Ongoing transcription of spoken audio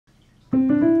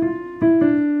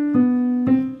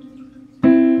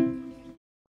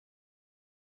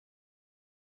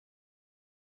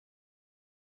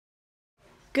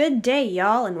Good day,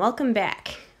 y'all, and welcome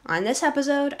back. On this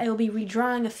episode, I will be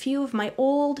redrawing a few of my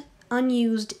old,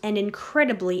 unused, and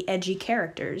incredibly edgy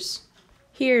characters.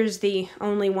 Here's the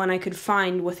only one I could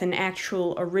find with an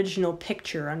actual original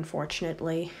picture,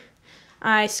 unfortunately.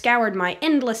 I scoured my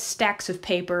endless stacks of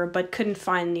paper, but couldn't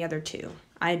find the other two.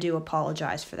 I do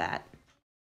apologize for that.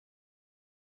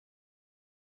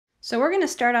 So we're going to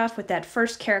start off with that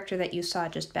first character that you saw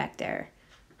just back there.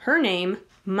 Her name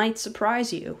might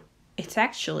surprise you. It's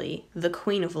actually the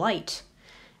Queen of Light.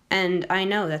 And I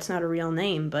know that's not a real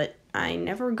name, but I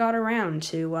never got around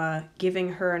to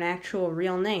giving her an actual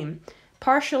real name.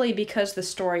 Partially because the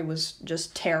story was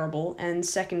just terrible, and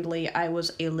secondly, I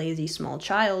was a lazy small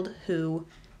child who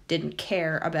didn't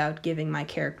care about giving my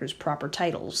characters proper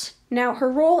titles. Now, her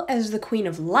role as the Queen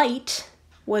of Light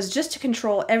was just to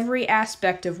control every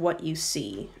aspect of what you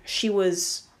see. She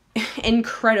was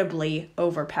incredibly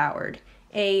overpowered.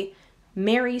 A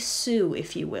Mary Sue,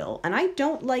 if you will, and I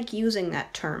don't like using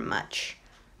that term much.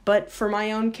 But for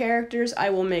my own characters, I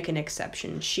will make an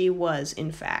exception. She was,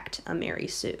 in fact, a Mary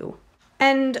Sue.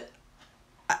 And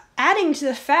adding to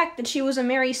the fact that she was a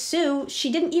Mary Sue, she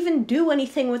didn't even do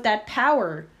anything with that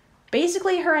power.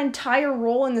 Basically, her entire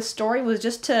role in the story was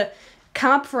just to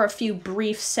come up for a few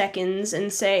brief seconds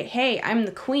and say, hey, I'm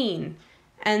the queen.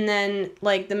 And then,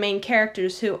 like, the main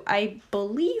characters, who I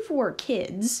believe were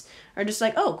kids, are just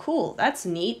like, oh, cool, that's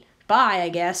neat. Bye, I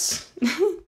guess.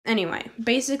 Anyway,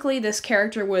 basically, this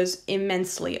character was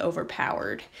immensely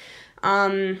overpowered.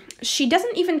 She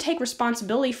doesn't even take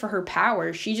responsibility for her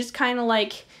power. She just kind of,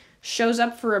 like, shows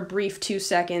up for a brief 2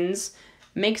 seconds,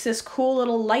 makes this cool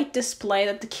little light display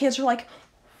that the kids are like,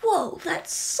 whoa,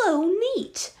 that's so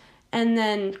neat. And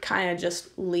then kind of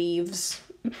just leaves.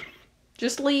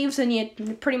 Just leaves, and you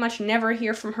pretty much never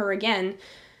hear from her again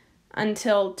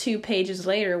until 2 pages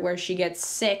later, where she gets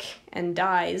sick and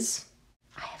dies.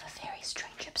 I have a very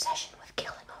strange obsession with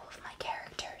killing all of my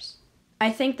characters.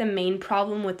 I think the main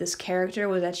problem with this character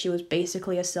was that she was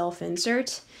basically a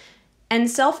self-insert. And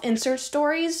self-insert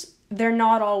stories, they're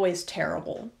not always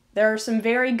terrible. There are some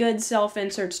very good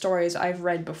self-insert stories I've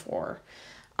read before.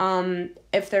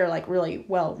 If they're, like, really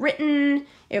well written,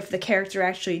 if the character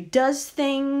actually does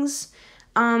things,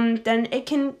 then it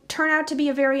can turn out to be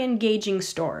a very engaging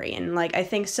story. And, like, I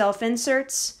think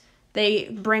self-inserts, they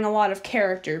bring a lot of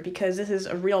character because this is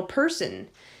a real person.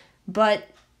 But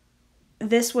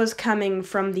this was coming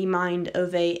from the mind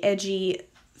of a edgy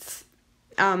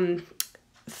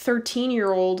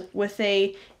 13-year-old with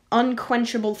a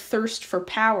unquenchable thirst for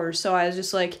power. So I was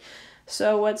just like,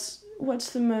 so what's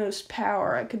the most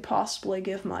power I could possibly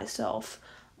give myself?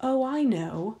 Oh, I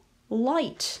know.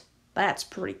 Light. That's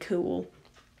pretty cool.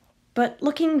 But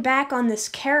looking back on this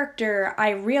character, I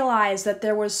realized that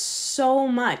there was so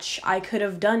much I could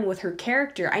have done with her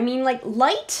character. I mean, like,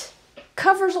 light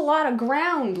covers a lot of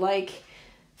ground. Like,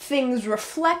 things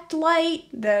reflect light,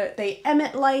 they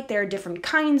emit light, there are different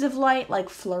kinds of light, like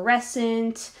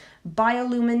fluorescent,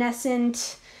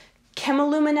 bioluminescent,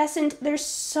 chemiluminescent. There's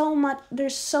so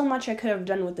much I could have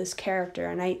done with this character,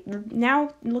 and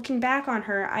now looking back on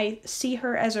her, I see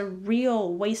her as a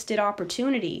real wasted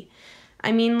opportunity.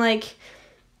 I mean, like,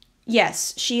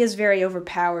 yes, she is very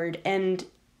overpowered, and,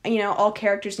 you know, all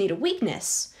characters need a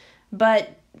weakness,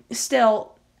 but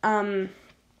still, the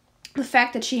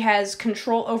fact that she has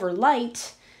control over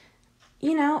light,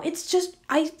 you know, it's just,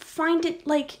 I find it,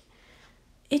 like,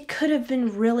 it could have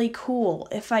been really cool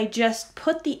if I just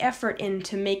put the effort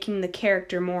into making the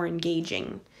character more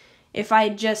engaging. If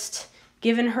I'd just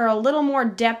given her a little more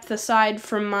depth aside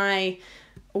from my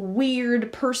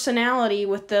weird personality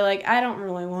with the, like, I don't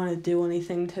really want to do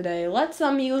anything today. Let's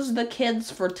amuse the kids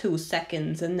for 2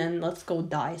 seconds and then let's go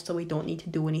die so we don't need to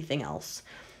do anything else.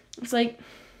 It's like,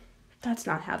 that's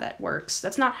not how that works.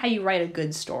 That's not how you write a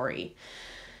good story.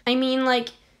 I mean,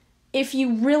 like, if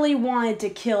you really wanted to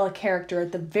kill a character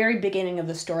at the very beginning of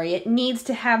the story, it needs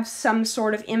to have some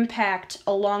sort of impact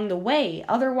along the way.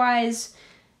 Otherwise,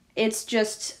 it's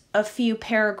just a few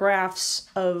paragraphs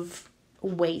of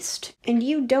waste. And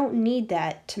you don't need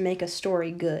that to make a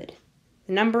story good.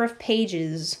 The number of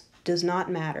pages does not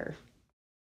matter.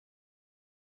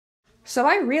 So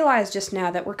I realized just now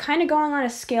that we're kind of going on a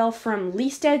scale from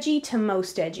least edgy to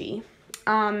most edgy.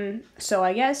 So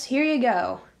I guess here you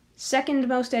go. Second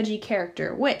most edgy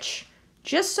character, which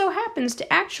just so happens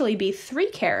to actually be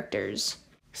 3 characters.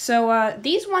 So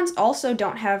these ones also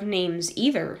don't have names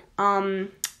either.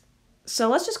 So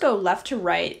let's just go left to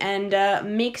right and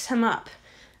make some up.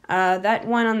 That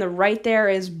one on the right there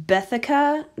is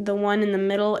Bethica, the one in the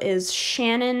middle is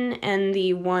Shannon, and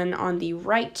the one on the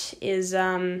right is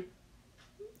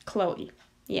Chloe.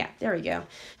 Yeah, there we go.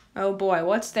 Oh boy,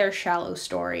 what's their shallow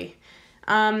story?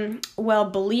 Well,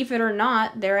 believe it or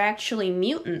not, they're actually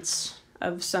mutants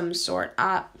of some sort.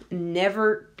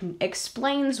 Never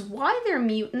explains why they're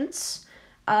mutants,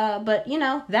 but, you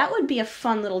know, that would be a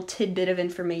fun little tidbit of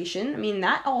information. I mean,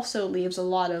 that also leaves a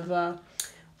lot of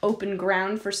open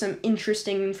ground for some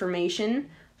interesting information.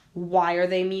 Why are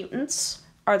they mutants?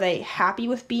 Are they happy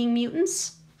with being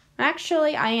mutants?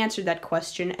 Actually, I answered that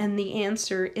question, and the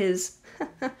answer is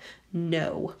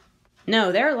no.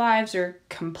 No, their lives are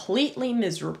completely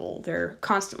miserable. They're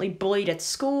constantly bullied at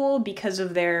school because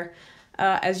of their,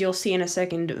 as you'll see in a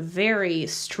second, very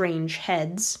strange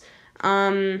heads.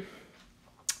 So,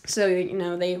 you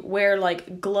know, they wear,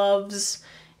 like, gloves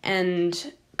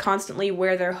and constantly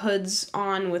wear their hoods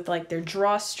on with, like, their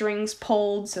drawstrings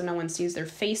pulled so no one sees their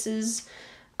faces,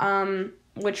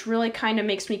 which really kind of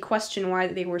makes me question why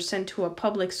they were sent to a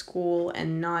public school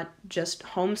and not just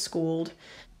homeschooled.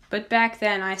 But back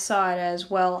then I saw it as,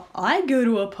 well, I go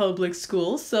to a public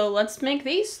school, so let's make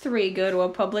these three go to a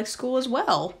public school as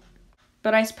well.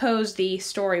 But I suppose the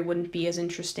story wouldn't be as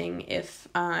interesting if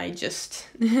I just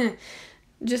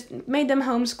made them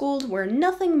homeschooled where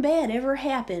nothing bad ever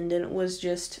happened and it was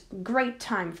just great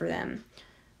time for them.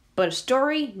 But a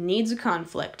story needs a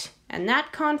conflict, and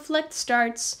that conflict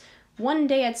starts one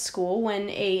day at school when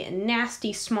a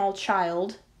nasty small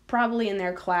child, probably in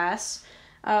their class,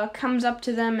 comes up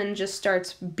to them and just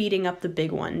starts beating up the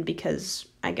big one because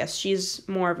I guess she's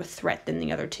more of a threat than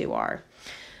the other two are.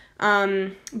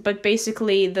 But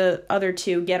basically the other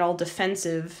two get all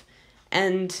defensive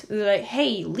and they're like,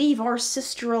 hey, leave our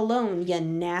sister alone, you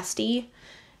nasty.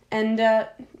 And,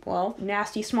 well,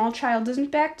 nasty small child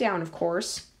doesn't back down, of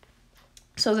course.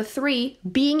 So the three,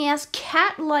 being as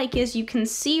cat-like as you can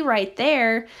see right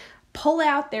there,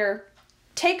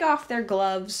 take off their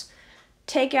gloves,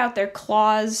 take out their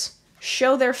claws,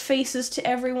 show their faces to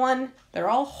everyone. They're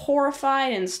all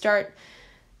horrified and start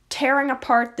tearing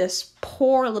apart this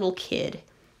poor little kid.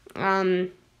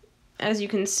 As you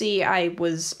can see, I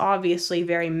was obviously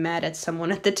very mad at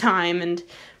someone at the time and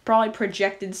probably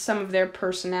projected some of their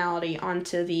personality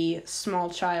onto the small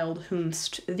child whom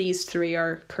these three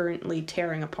are currently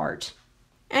tearing apart.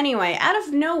 Anyway, out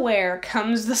of nowhere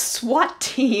comes the SWAT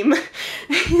team,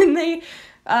 and they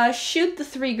shoot the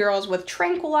three girls with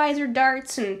tranquilizer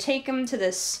darts and take them to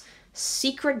this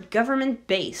secret government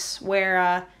base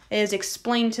where it is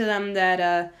explained to them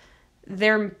that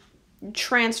their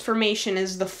transformation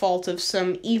is the fault of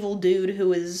some evil dude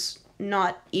who is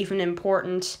not even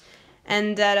important,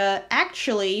 and that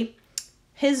actually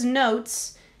his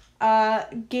notes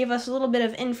gave us a little bit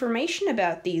of information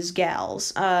about these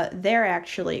gals. They're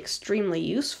actually extremely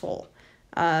useful.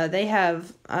 They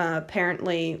have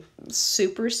apparently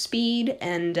super speed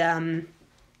and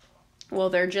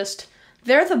well, they're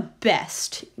the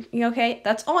best. Okay,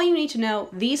 that's all you need to know.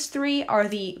 These three are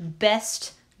the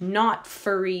best not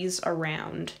furries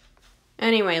around.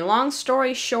 Anyway, long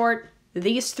story short,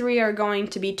 these three are going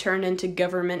to be turned into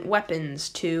government weapons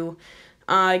to,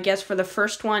 I guess for the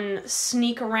first one,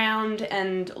 sneak around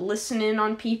and listen in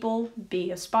on people, be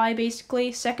a spy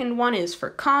basically. Second one is for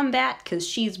combat, because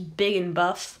she's big and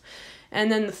buff.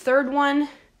 And then the third one,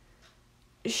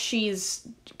 she's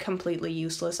completely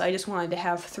useless. I just wanted to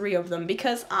have three of them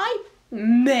because I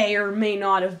may or may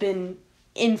not have been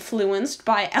influenced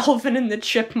by Alvin and the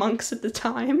Chipmunks at the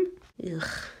time. Ugh.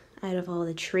 Out of all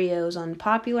the trios on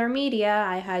popular media,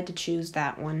 I had to choose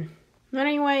that one.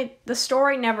 Anyway, the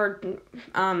story never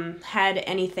had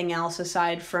anything else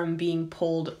aside from being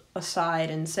pulled aside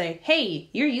and say, hey,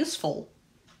 you're useful.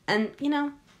 And, you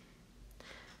know,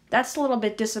 that's a little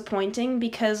bit disappointing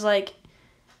because, like,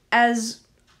 as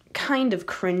kind of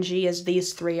cringy as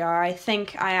these three are, I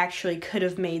think I actually could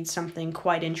have made something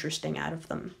quite interesting out of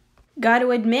them. Gotta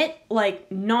admit, like,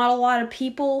 not a lot of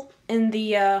people in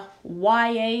the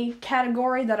YA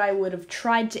category that I would have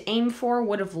tried to aim for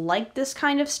would have liked this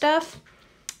kind of stuff.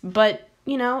 But,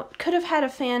 you know, could have had a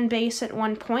fan base at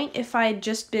one point if I'd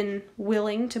just been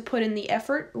willing to put in the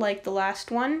effort like the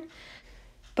last one.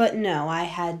 But no, I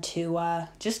had to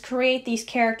just create these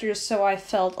characters so I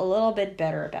felt a little bit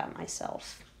better about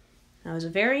myself. I was a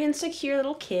very insecure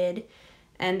little kid,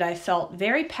 and I felt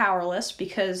very powerless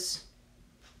because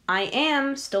I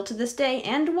am, still to this day,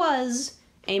 and was,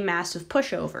 a massive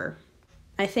pushover.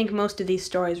 I think most of these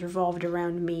stories revolved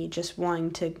around me just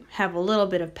wanting to have a little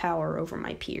bit of power over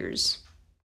my peers.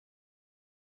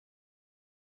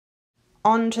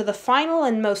 On to the final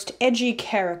and most edgy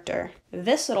character.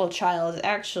 This little child is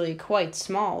actually quite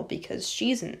small because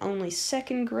she's in only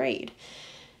 2nd grade.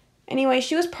 Anyway,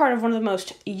 she was part of one of the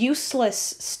most useless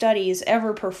studies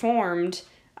ever performed.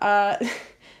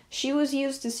 she was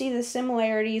used to see the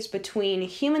similarities between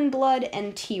human blood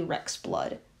and T-Rex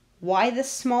blood. Why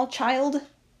this small child?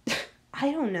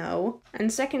 I don't know.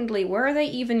 And secondly, where are they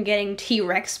even getting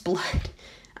T-Rex blood?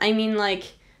 I mean,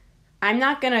 like, I'm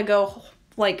not gonna go,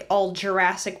 like, all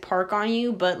Jurassic Park on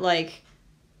you, but, like,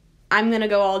 I'm gonna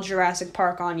go all Jurassic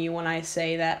Park on you when I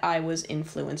say that I was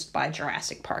influenced by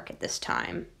Jurassic Park at this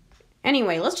time.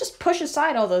 Anyway, let's just push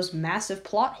aside all those massive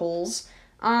plot holes.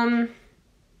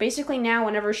 Basically now,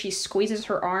 whenever she squeezes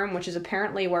her arm, which is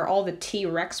apparently where all the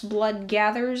T-Rex blood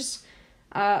gathers,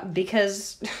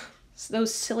 because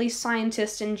those silly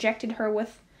scientists injected her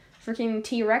with freaking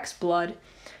T-Rex blood,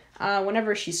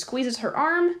 whenever she squeezes her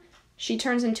arm, she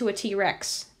turns into a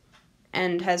T-Rex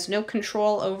and has no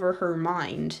control over her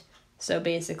mind. So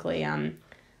basically,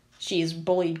 she's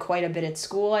bullied quite a bit at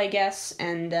school, I guess,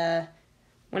 and,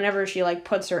 whenever she, like,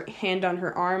 puts her hand on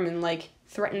her arm and, like,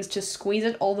 threatens to squeeze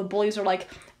it, all the bullies are like,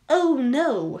 "Oh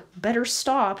no, better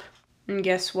stop." And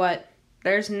guess what?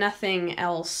 There's nothing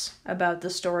else about the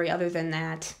story other than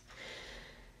that.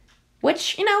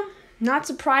 Which, you know, not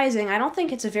surprising. I don't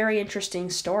think it's a very interesting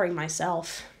story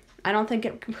myself. I don't think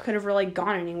it could have really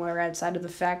gone anywhere outside of the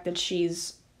fact that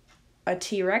she's a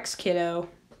T-Rex kiddo.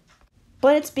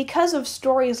 But it's because of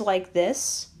stories like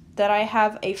this that I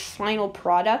have a final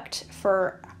product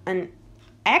for an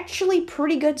actually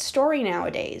pretty good story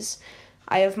nowadays.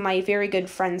 I have my very good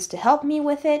friends to help me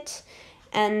with it,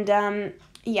 and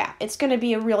yeah, it's going to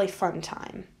be a really fun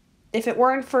time. If it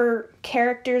weren't for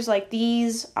characters like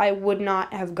these, I would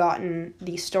not have gotten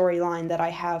the storyline that I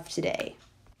have today.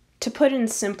 To put in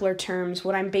simpler terms,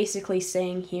 what I'm basically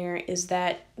saying here is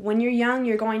that when you're young,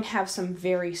 you're going to have some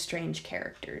very strange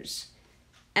characters.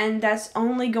 And that's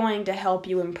only going to help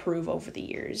you improve over the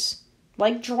years.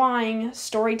 Like drawing,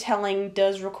 storytelling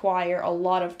does require a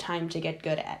lot of time to get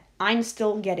good at. I'm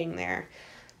still getting there.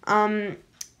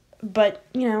 But,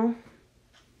 you know,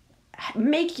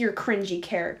 make your cringy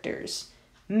characters.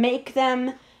 Make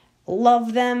them,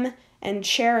 love them, and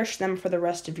cherish them for the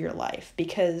rest of your life,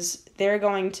 because they're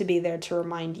going to be there to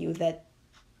remind you that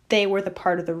they were the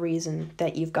part of the reason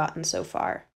that you've gotten so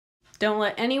far. Don't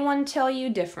let anyone tell you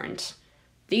different.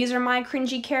 These are my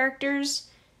cringy characters,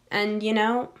 and, you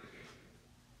know,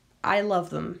 I love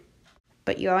them.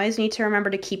 But you always need to remember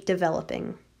to keep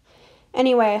developing.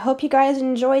 Anyway, I hope you guys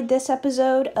enjoyed this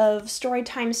episode of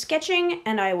Storytime Sketching,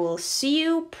 and I will see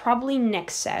you probably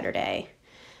next Saturday.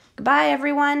 Goodbye,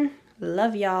 everyone.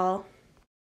 Love y'all.